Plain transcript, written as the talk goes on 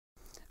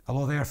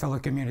Hello there, fellow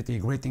community.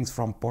 Greetings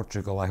from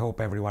Portugal. I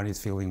hope everyone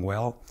is feeling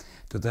well.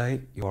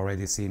 Today, you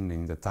already seen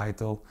in the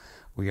title,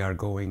 we are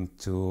going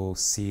to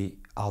see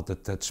how the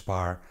Touch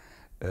Bar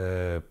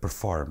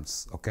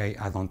performs. Okay,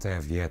 I don't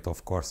have yet,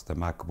 of course, the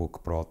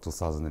MacBook Pro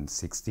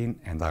 2016,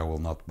 and I will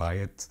not buy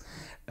it,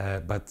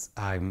 but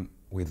I'm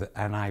with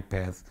an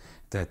iPad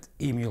that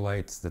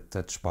emulates the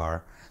Touch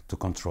Bar to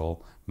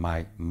control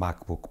my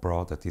MacBook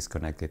Pro that is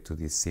connected to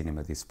this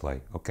cinema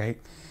display. Okay,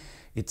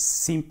 it's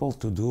simple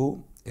to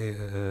do.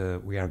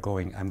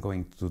 I'm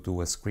going to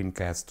do a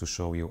screencast to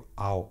show you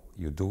how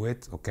you do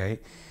it. Okay,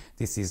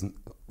 this is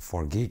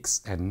for geeks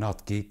and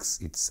not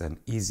geeks. It's an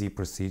easy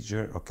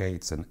procedure. Okay,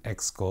 it's an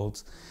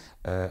Xcode.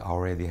 I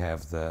already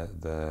have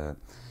the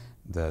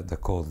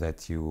code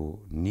that you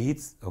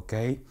need.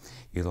 Okay,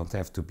 you don't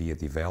have to be a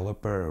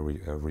developer,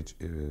 a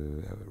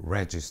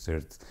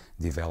registered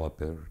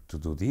developer to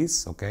do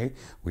this. Okay,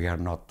 we are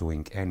not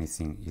doing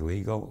anything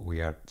illegal.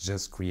 We are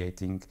just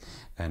creating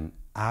an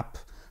app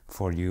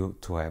for you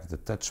to have the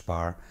Touch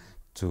Bar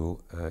to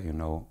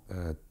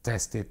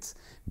test it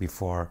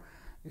before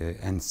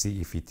and see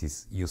if it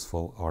is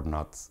useful or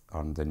not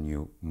on the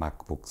new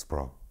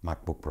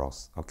MacBook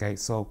Pros. Okay,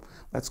 so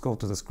let's go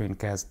to the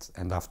screencast,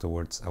 and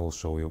afterwards I will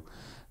show you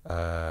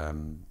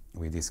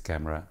with this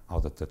camera how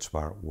the Touch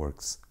Bar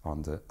works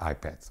on the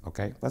iPad.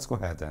 Okay, let's go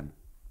ahead then.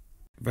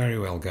 Very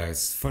well,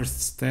 guys.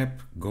 First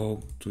step,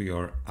 go to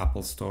your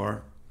Apple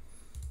Store,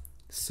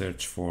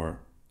 search for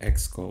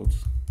Xcode.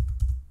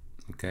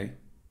 Okay,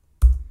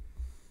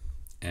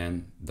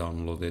 and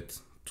download it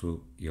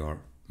to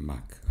your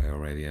Mac. I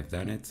already have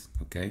done it.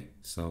 Okay,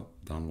 so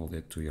download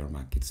it to your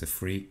Mac. It's a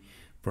free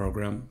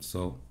program,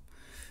 so,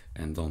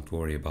 and don't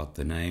worry about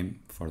the name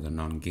for the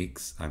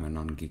non-geeks. I'm a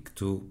non-geek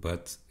too,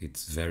 but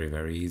it's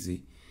very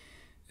easy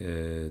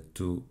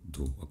to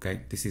do.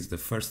 Okay, this is the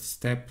first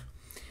step.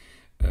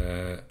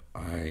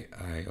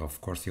 Of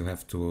course, you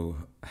have to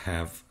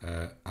have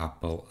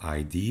Apple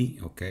ID.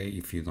 Okay,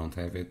 if you don't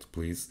have it,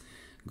 please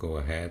go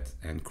ahead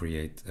and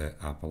create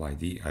Apple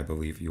ID. I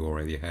believe you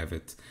already have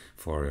it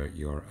for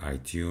your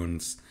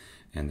iTunes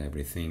and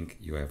everything.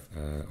 You have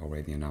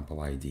already an Apple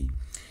ID.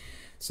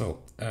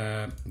 So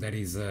there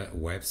is a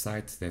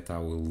website that I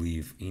will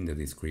leave in the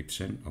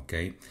description.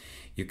 Okay,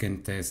 you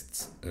can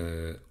test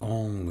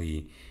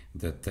only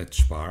the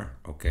Touch Bar,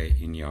 okay,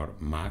 in your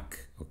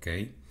Mac.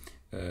 Okay,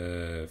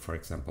 for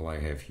example, I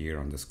have here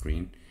on the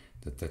screen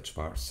the Touch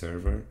Bar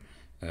server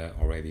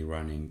already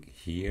running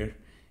here.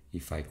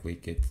 If I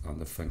click it on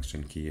the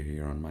function key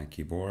here on my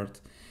keyboard,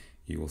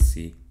 you will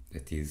see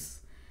that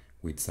is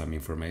with some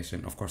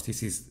information. Of course,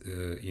 this is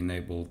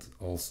enabled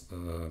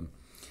also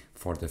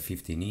for the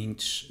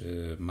 15-inch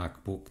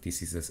MacBook.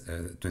 This is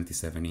a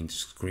 27-inch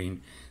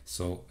screen,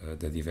 so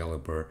the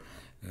developer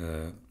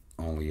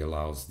only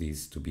allows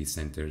this to be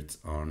centered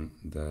on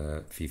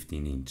the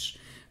 15-inch.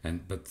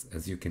 But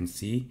as you can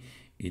see,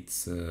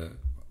 it's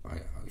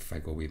if I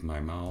go with my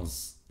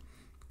mouse,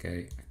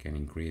 okay, I can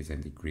increase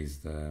and decrease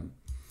the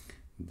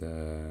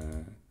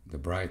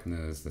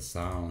brightness, the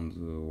sound,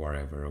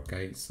 whatever.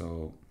 Okay,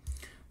 so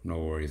no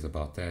worries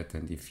about that.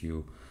 And if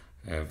you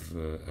have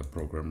a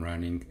program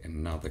running,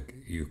 and now that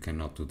you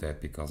cannot do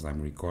that because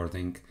I'm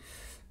recording,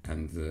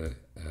 and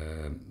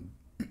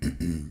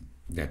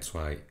that's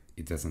why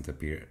it doesn't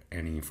appear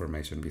any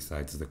information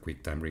besides the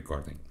QuickTime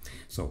recording.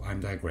 So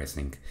I'm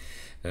digressing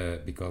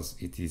because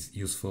it is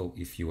useful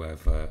if you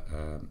have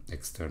an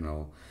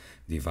external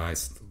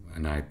device,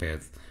 an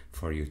iPad,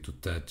 for you to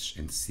touch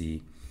and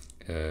see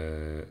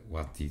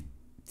what it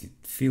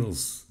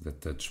feels, the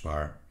Touch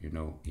Bar,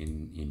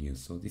 in use.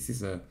 So this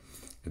is a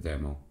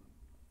demo.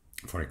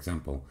 For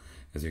example,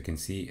 as you can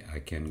see, I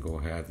can go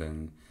ahead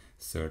and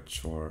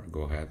search, or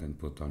go ahead and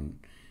put on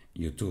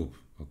YouTube.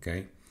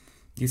 Okay,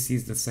 this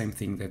is the same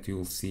thing that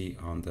you'll see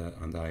on the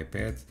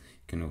iPad.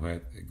 You can go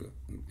ahead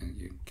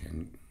and you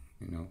can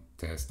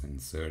test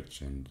and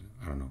search, and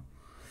I don't know,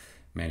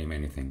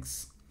 many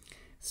things.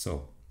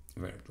 So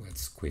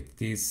let's quit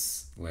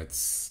this.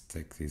 Let's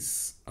take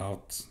this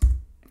out.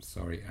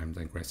 Sorry, I'm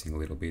digressing a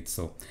little bit.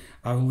 So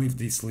I will leave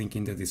this link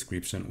in the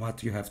description.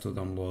 What you have to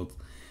download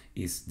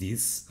is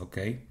this.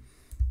 Okay,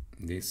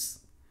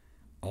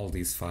 all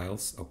these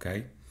files.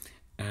 Okay,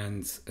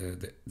 and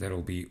there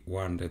will be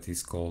one that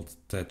is called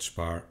Touch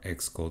Bar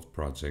Xcode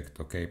project.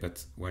 Okay,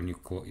 but when you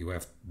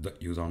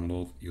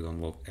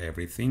download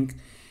everything,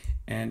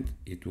 and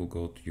it will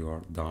go to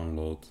your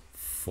download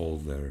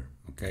folder.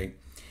 Okay.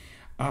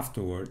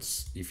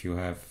 Afterwards, if you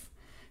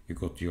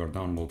go to your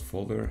download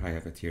folder, I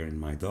have it here in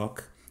my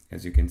dock.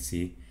 As you can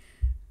see,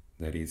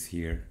 that is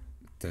here,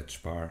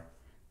 Touch Bar.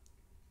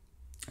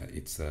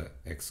 It's a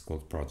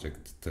Xcode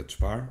project Touch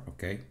Bar.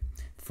 Okay.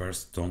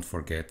 First, don't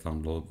forget,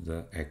 download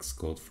the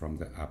Xcode from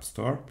the App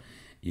Store.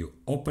 You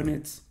open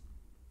it,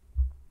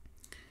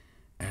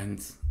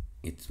 and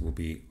it will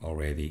be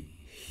already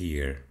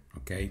here.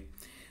 Okay.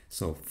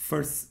 So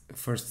first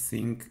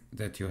thing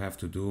that you have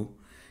to do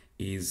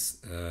is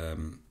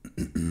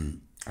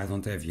I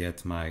don't have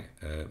yet my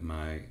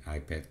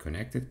iPad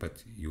connected,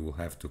 but you will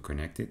have to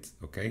connect it.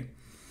 Okay,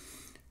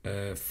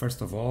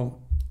 first of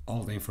all,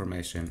 all the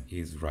information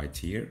is right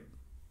here,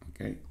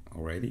 okay,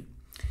 already.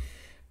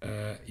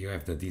 You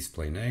have the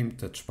display name,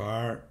 touch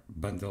bar,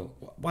 bundle.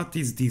 What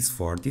is this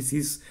for? This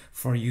is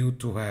for you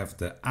to have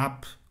the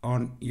app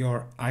on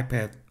your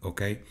iPad,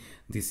 okay?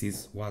 This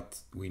is what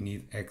we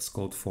need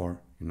Xcode for,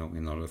 you know,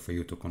 in order for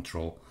you to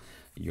control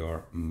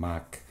your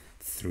Mac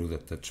through the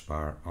touch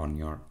bar on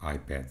your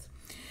iPad.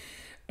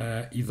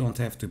 You don't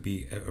have to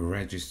be a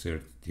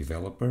registered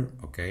developer,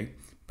 okay?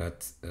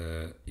 But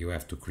you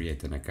have to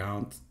create an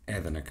account,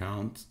 add an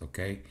account,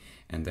 okay?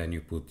 And then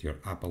you put your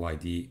Apple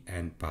ID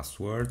and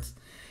password,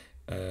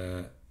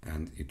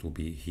 and it will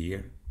be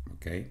here,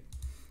 okay?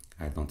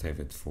 I don't have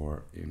it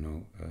for, you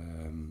know,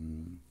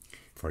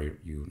 for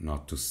you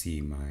not to see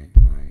my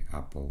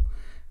Apple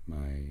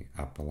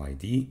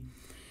ID.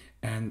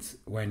 And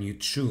when you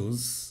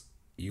choose,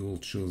 you will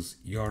choose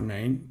your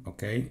name,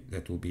 okay?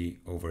 That will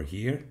be over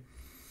here.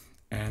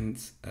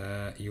 And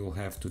you'll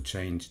have to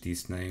change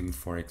this name,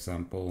 for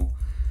example,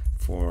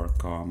 for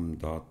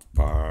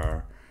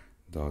com.bar.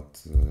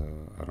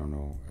 I don't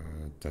know,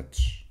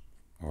 touch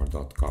or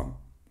 .com,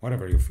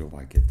 whatever you feel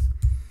like it.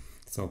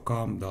 So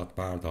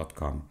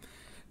com.bar.com.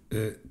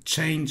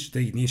 Change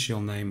the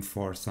initial name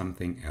for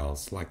something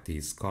else, like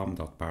this,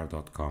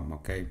 com.bar.com,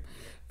 okay?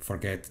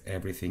 Forget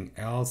everything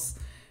else,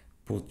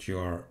 put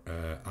your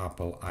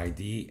Apple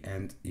ID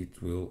and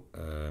it will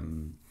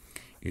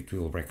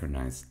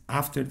recognize.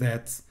 After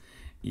that,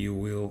 you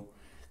will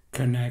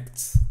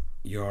connect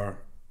your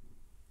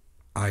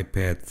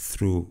iPad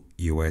through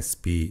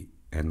USB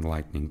and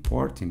Lightning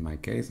port. In my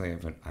case, I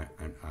have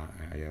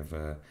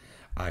a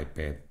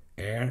iPad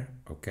Air,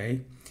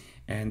 okay,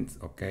 and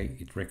okay,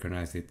 it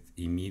recognizes it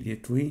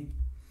immediately.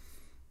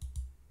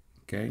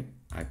 Okay,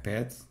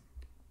 iPad,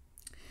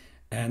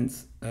 and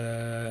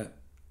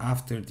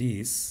after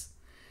this,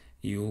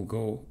 you'll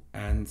go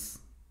and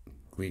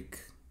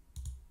click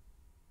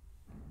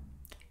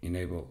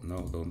enable. No,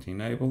 don't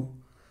enable,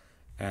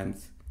 and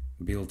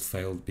build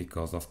failed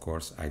because of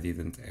course I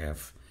didn't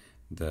have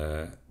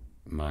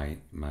my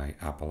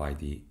Apple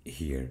ID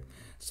here.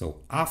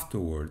 So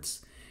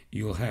afterwards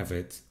you'll have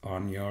it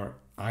on your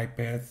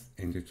iPad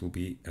and it will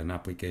be an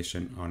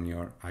application on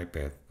your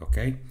iPad,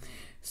 okay?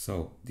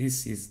 So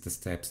this is the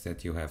steps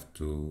that you have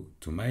to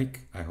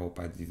make. I hope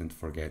I didn't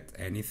forget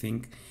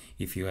anything.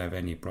 If you have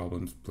any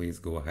problems, please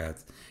go ahead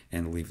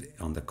and leave it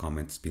on the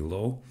comments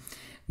below.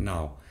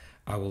 Now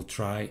I will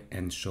try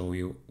and show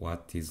you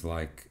what is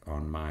like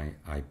on my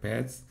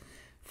iPad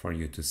for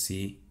you to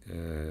see.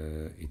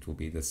 It will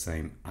be the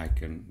same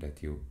icon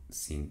that you've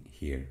seen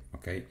here,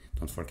 okay?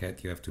 Don't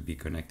forget, you have to be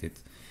connected.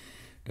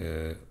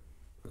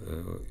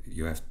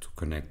 You have to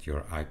connect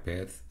your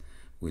iPad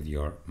with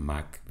your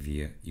Mac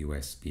via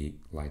USB,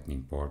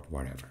 Lightning port,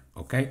 whatever,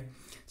 okay?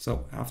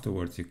 So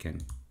afterwards you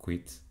can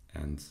quit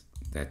and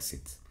that's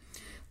it.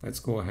 Let's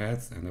go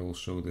ahead and I will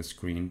show the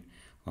screen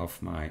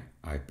of my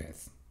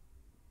iPad.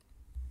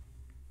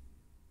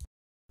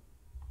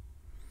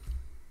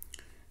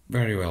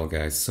 Very well,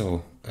 guys,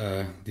 so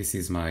this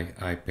is my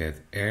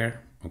iPad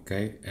Air,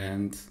 okay,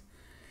 and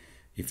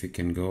if you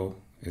can go,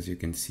 as you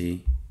can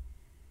see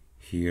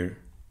here,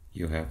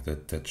 you have the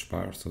touch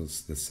bar, so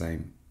it's the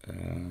same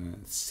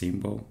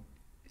symbol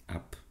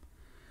up,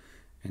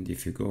 and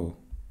if you go,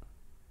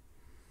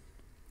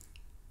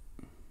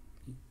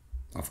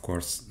 of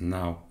course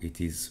now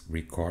it is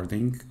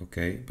recording,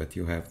 okay, but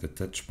you have the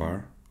touch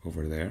bar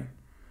over there.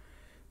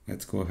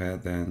 Let's go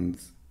ahead and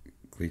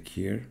click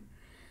here.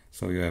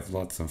 So you have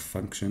lots of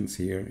functions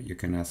here. You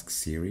can ask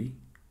Siri.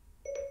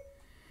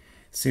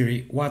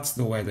 Siri, what's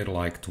the weather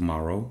like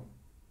tomorrow?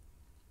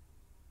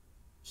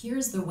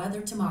 Here's the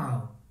weather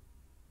tomorrow.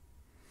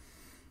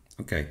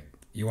 Okay,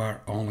 you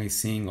are only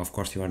seeing, of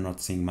course you are not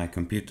seeing my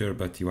computer,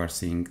 but you are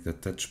seeing the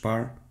touch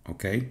bar,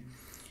 okay?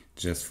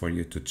 Just for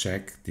you to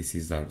check, this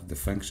is the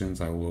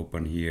functions. I will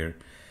open here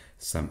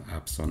some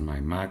apps on my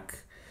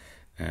Mac.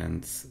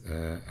 And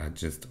I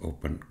just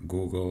open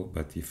Google,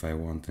 but if I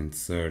want to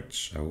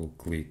search, I will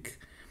click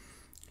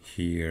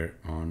here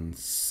on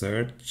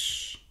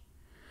search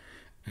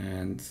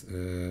and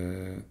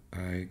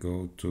I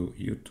go to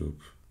YouTube,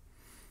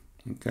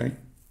 okay?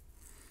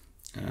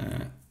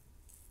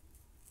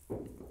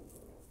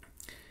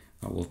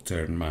 I will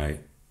turn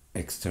my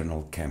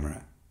external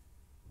camera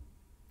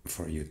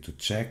for you to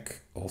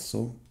check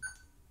also,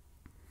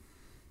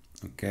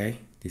 okay?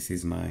 This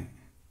is my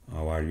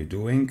how are you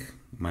doing?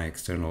 My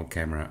external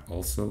camera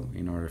also,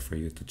 in order for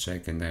you to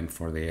check, and then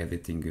for the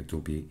editing it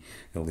will be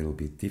a little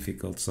bit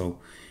difficult. So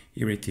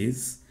here it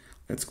is.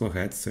 Let's go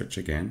ahead, search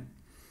again.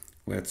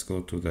 Let's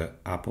go to the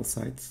Apple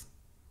sites.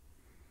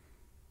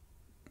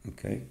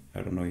 Okay,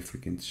 I don't know if you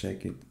can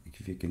check it,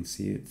 if you can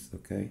see it,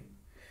 okay.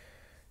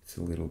 It's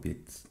a little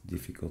bit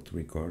difficult to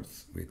record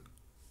with.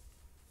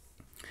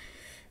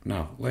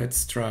 Now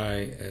let's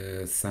try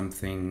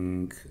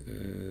something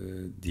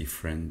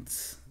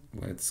different.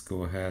 Let's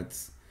go ahead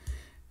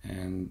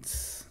and,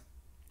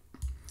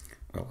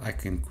 well, I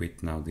can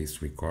quit now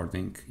this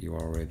recording. You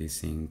are already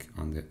seeing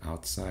on the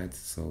outside,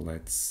 so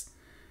let's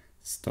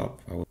stop.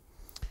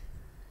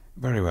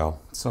 Very well.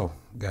 So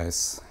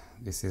guys,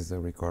 this is the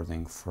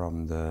recording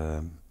from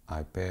the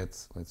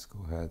iPad. Let's go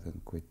ahead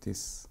and quit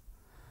this.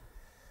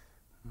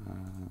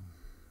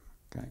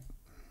 Okay.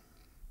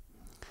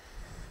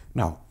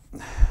 Now,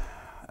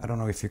 I don't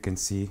know if you can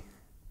see,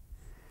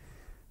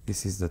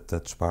 this is the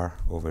touch bar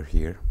over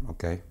here,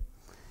 okay?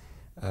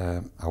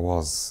 I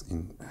was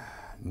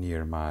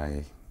near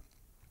my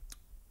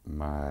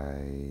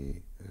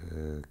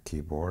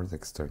keyboard,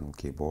 external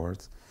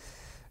keyboard,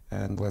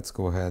 and let's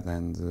go ahead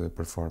and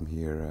perform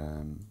here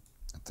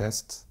a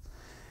test.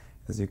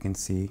 As you can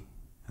see,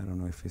 I don't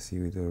know if you see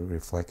with the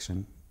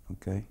reflection,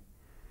 okay?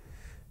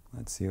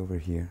 Let's see over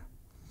here.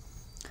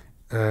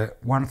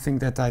 One thing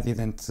that I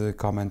didn't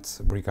comment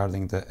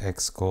regarding the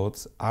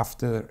Xcode,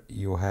 after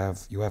you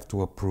have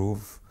to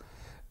approve,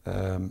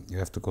 you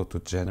have to go to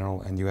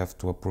general and you have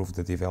to approve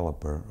the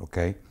developer,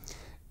 okay?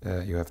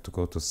 You have to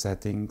go to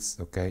settings,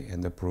 okay,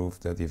 and approve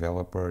the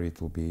developer.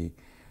 It will be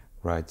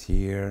right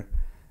here,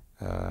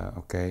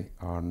 okay,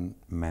 on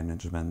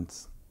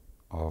management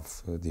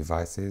of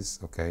devices,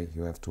 okay?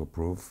 You have to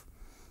approve.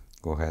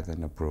 Go ahead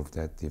and approve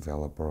that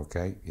developer,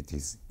 okay? It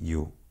is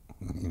you.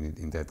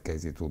 In that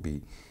case, it will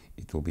be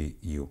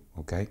you,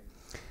 okay?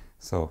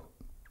 So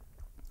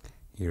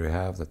here you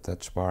have the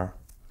touch bar.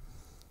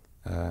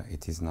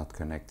 It is not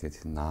connected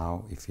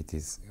now. If it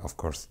is, of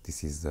course,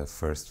 this is the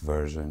first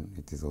version.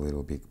 It is a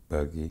little bit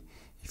buggy.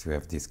 If you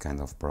have this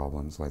kind of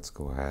problems, let's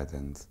go ahead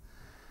and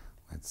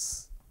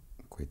let's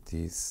quit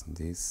this,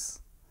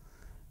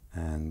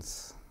 and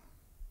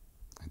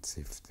let's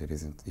see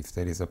if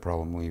there is a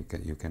problem.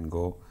 You can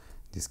go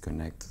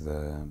disconnect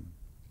the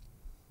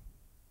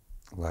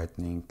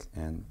lightning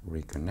and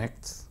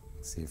reconnect.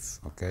 See if,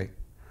 okay,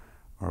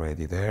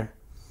 already there.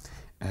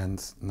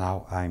 And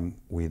now I'm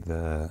with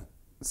the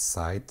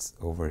site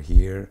over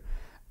here,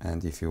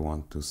 and if you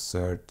want to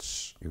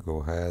search, you go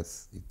ahead,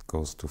 it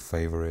goes to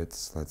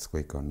favorites. Let's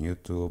click on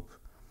YouTube,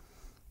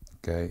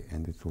 okay,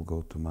 and it will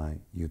go to my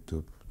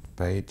YouTube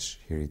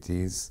page. Here it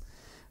is,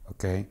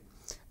 okay.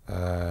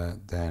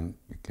 Then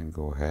you can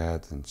go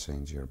ahead and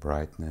change your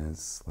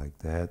brightness like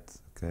that,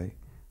 okay.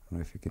 I don't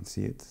know if you can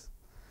see it.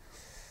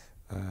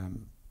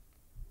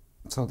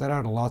 So there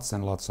are lots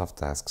and lots of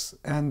tasks,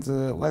 and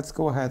let's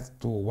go ahead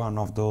to one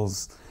of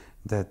those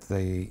that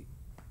they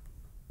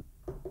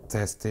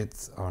tested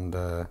on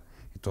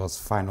it was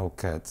Final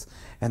Cut.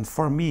 And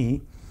for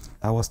me,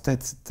 I was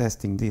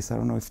testing this. I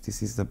don't know if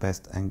this is the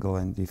best angle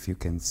and if you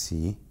can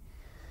see.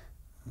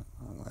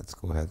 Let's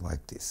go ahead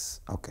like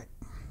this, okay.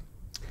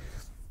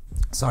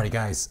 Sorry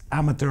guys,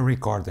 amateur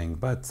recording,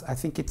 but I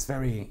think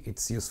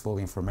it's useful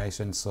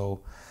information,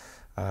 so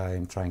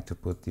I'm trying to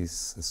put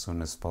this as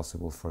soon as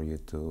possible for you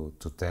to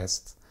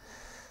test.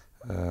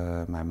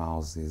 My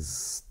mouse is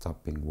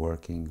stopping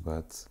working,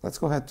 but let's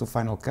go ahead to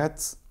Final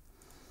Cut,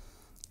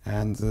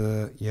 and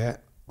yeah,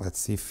 let's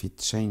see if it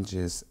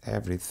changes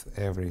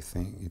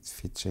everything.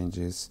 If it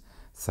changes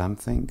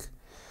something.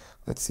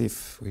 Let's see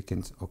if we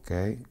can.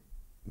 Okay,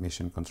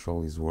 mission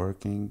control is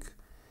working.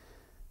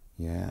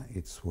 Yeah,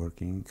 it's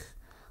working.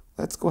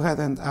 Let's go ahead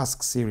and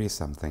ask Siri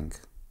something.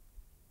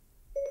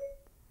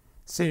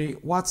 Siri,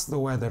 what's the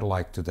weather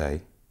like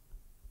today?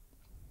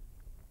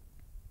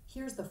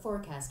 Here's the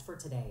forecast for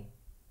today.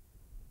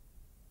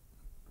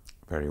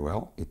 Very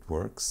well, it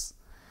works,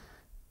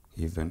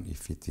 even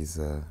if it is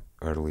an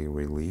early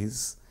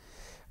release.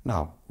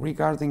 Now,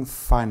 regarding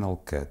Final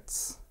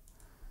Cut,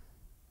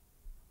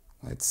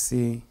 let's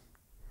see,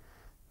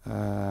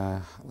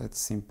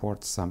 let's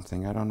import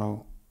something. I don't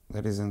know,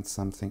 there isn't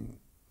something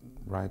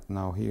right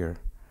now here.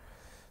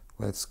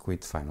 Let's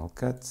quit Final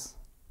Cut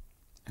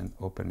and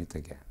open it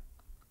again.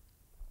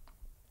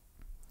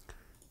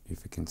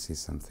 If you can see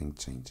something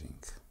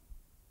changing.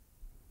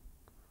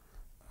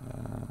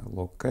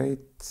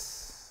 Locate,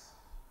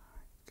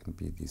 can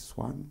be this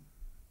one,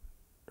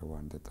 the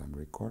one that I'm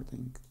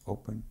recording.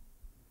 Open.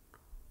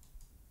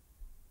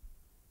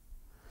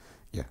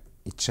 Yeah,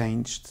 it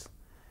changed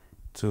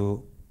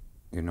to,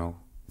 you know,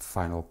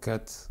 Final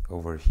Cut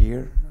over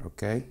here,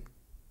 okay?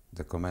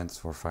 The commands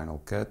for Final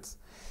Cut.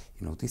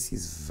 You know, this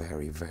is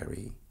very,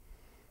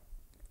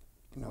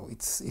 you know,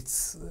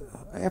 it's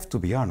I have to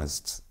be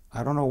honest.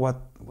 I don't know what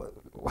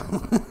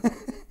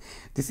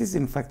this is.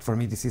 In fact, for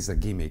me, this is a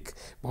gimmick.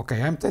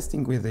 Okay, I'm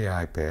testing with the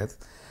iPad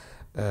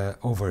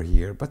over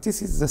here, but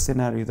this is the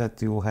scenario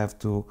that you will have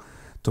to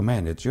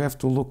manage. You have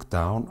to look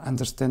down,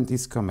 understand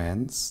these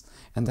commands,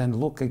 and then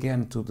look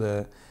again to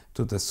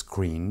the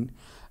screen.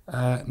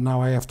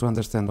 Now I have to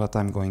understand what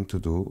I'm going to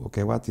do.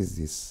 Okay, what is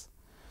this?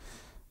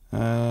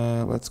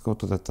 Let's go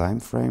to the time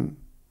frame.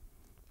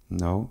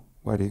 No,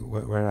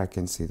 where I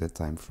can see the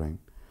time frame.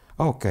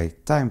 Okay,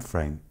 time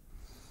frame.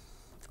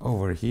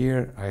 Over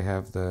here I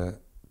have the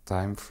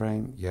time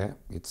frame. Yeah,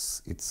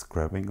 it's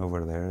scrubbing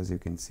over there, as you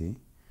can see.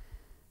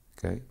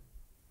 Okay,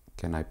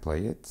 can I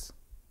play it?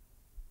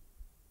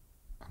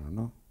 I don't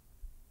know.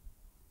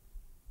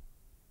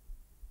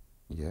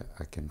 Yeah,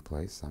 I can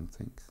play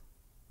something.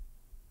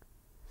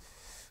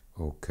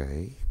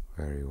 Okay,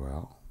 very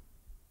well.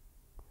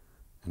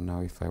 And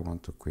now if I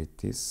want to quit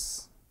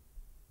this,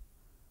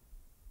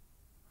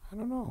 I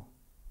don't know.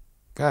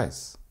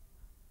 Guys,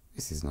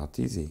 this is not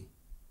easy.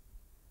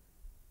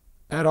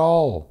 At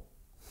all.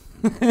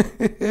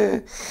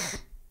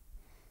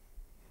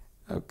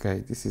 Okay,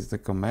 this is the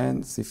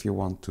commands if you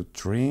want to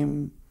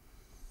trim.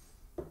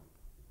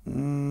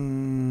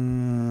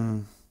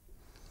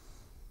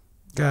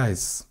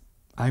 Guys,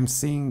 I'm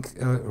seeing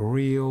a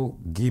real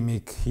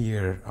gimmick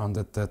here on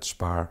the touch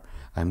bar.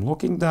 I'm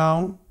looking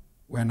down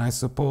when I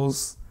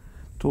suppose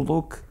to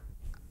look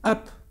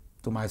up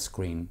to my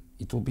screen.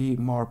 It will be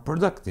more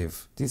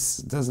productive. This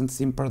doesn't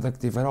seem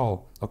productive at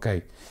all.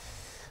 Okay,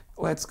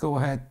 let's go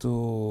ahead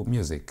to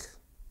music.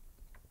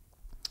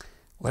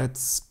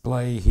 Let's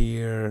play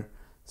here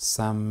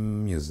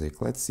some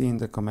music. Let's see in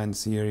the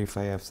comments here if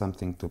I have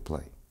something to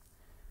play.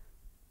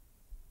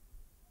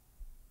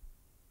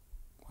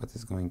 What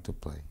is going to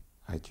play?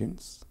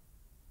 iTunes?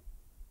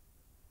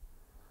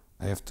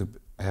 I have to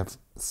have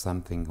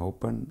something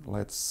open.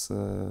 Let's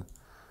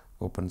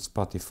open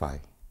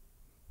Spotify.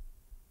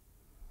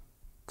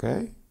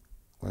 Okay,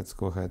 let's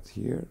go ahead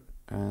here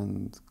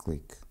and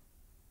click.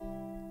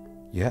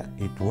 Yeah,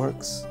 it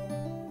works.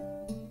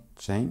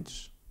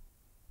 Change.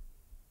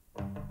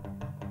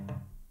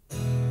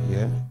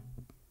 Yeah.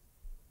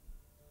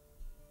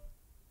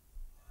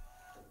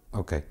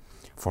 Okay,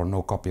 for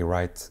no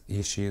copyright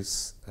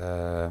issues,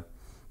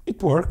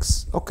 it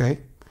works.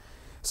 Okay,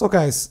 so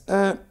guys,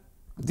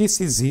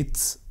 this is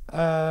it.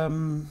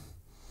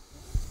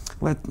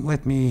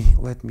 Let me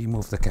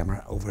move the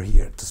camera over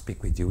here to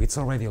speak with you. It's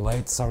already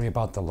late. Sorry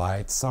about the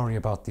light. Sorry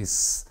about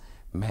this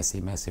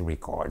messy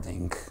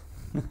recording.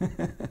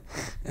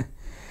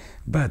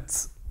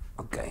 But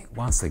okay,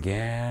 once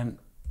again,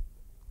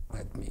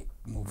 let me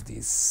move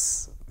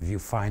this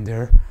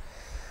viewfinder.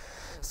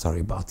 Sorry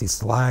about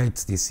this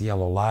light, this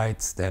yellow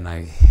light. Then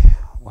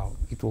well,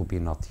 it will be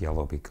not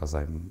yellow because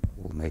I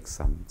will make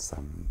some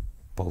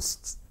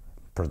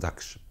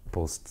post-production,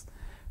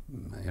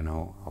 you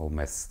know, I'll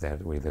mess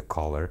that with the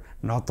color,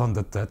 not on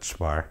the touch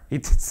bar.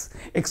 It's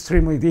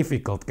extremely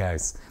difficult,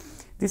 guys.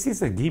 This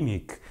is a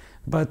gimmick,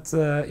 but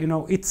you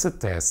know, it's a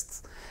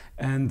test,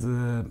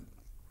 and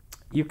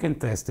you can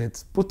test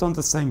it. Put on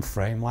the same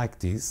frame like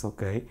this,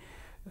 okay,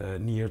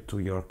 near to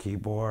your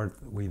keyboard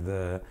with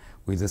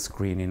the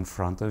screen in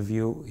front of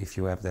you, if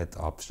you have that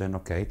option.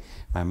 Okay,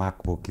 my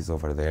MacBook is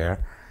over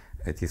there.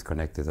 It is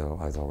connected,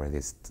 as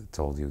already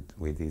told you,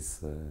 with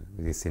this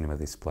cinema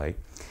display.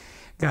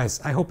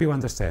 Guys, I hope you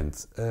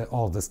understand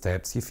all the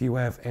steps. If you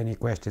have any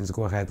questions,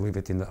 go ahead, leave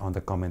it on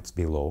the comments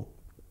below.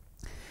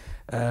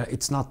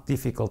 It's not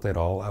difficult at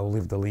all. I will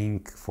leave the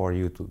link for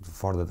you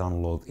for the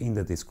download in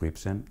the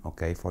description,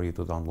 okay, for you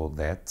to download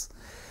that.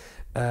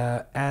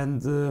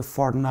 And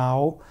for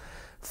now,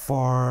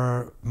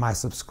 for my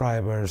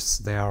subscribers,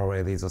 they are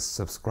already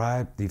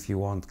subscribed. If you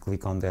want,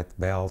 click on that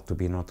bell to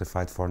be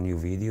notified for new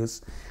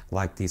videos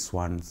like this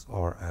one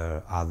or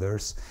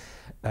others.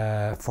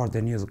 For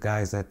the new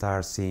guys that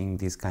are seeing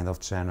this kind of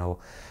channel,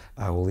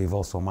 I will leave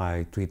also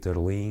my Twitter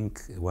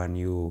link when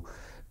you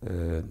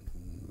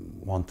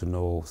want to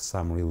know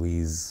some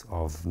release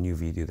of new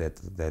video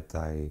that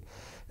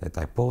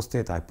I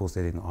posted. I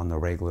posted it on a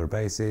regular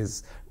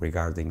basis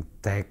regarding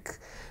tech.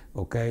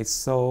 Okay,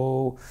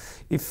 so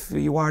if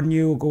you are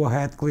new, go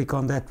ahead, click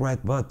on that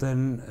red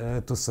button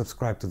to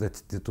subscribe to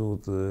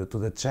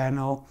the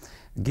channel.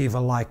 Give a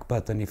like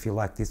button if you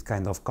like this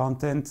kind of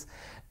content,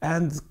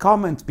 and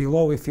comment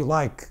below if you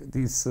like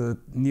this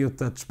new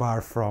touch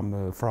bar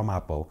from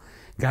Apple.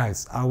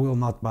 Guys, I will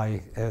not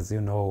buy, as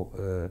you know,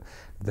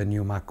 the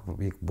new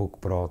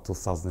MacBook Pro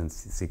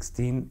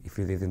 2016. If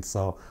you didn't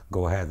so,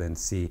 go ahead and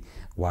see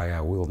why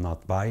I will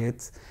not buy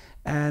it.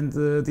 And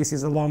this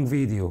is a long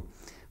video.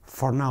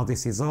 For now,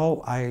 this is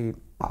all. I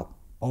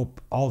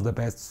hope all the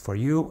best for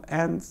you,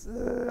 and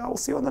I'll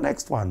see you on the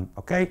next one,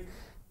 okay?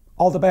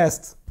 All the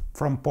best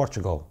from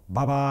Portugal.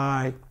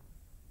 Bye-bye.